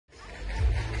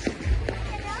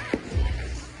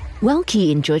Weld Quay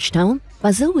in Georgetown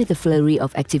buzzed with a flurry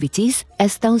of activities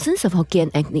as thousands of Hokkien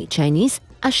ethnic Chinese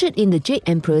ushered in the Jade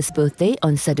Emperor's birthday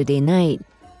on Saturday night.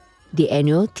 The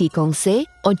annual Ti Kong Se,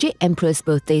 or Jade Emperor's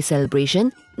birthday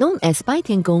celebration, known as Bai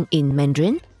Tian Gong in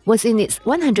Mandarin, was in its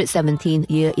 117th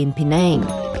year in Penang.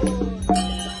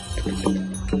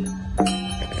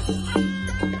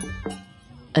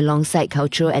 Alongside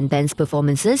cultural and dance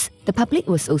performances, the public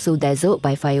was also dazzled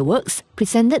by fireworks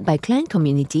presented by clan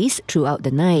communities throughout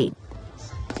the night.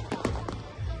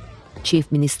 Chief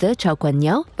Minister Chow Kuan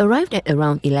Yeow arrived at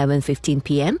around 11:15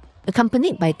 p.m,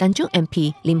 accompanied by Tanjung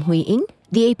MP Lim Hui Ying,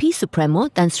 DAP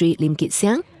Supremo Tan Sri Lim Kit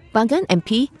Siang, Bagan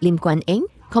MP Lim Kuan Eng,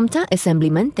 Komta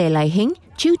Assemblyman Tay Lai Heng,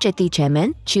 Chiu Jetty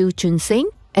Chairman Chiu Chun Sing,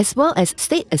 as well as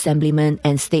State Assemblymen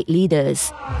and state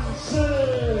leaders.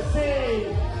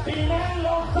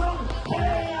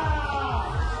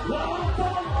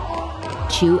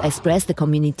 Chiu expressed the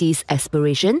community's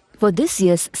aspiration for this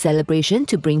year's celebration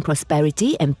to bring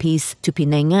prosperity and peace to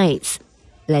Penangites.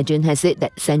 Legend has it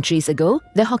that centuries ago,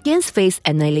 the Hokkiens faced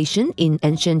annihilation in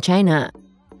ancient China.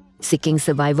 Seeking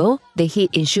survival, they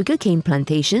hid in sugarcane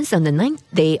plantations on the 9th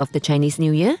day of the Chinese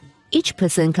New Year, each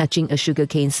person clutching a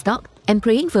sugarcane stalk and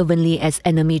praying fervently as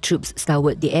enemy troops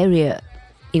scoured the area.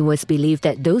 It was believed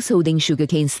that those holding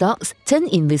sugarcane stalks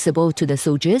turned invisible to the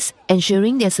soldiers,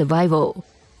 ensuring their survival.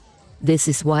 This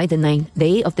is why the 9th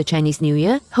day of the Chinese New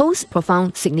Year holds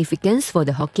profound significance for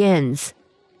the Hokkiens.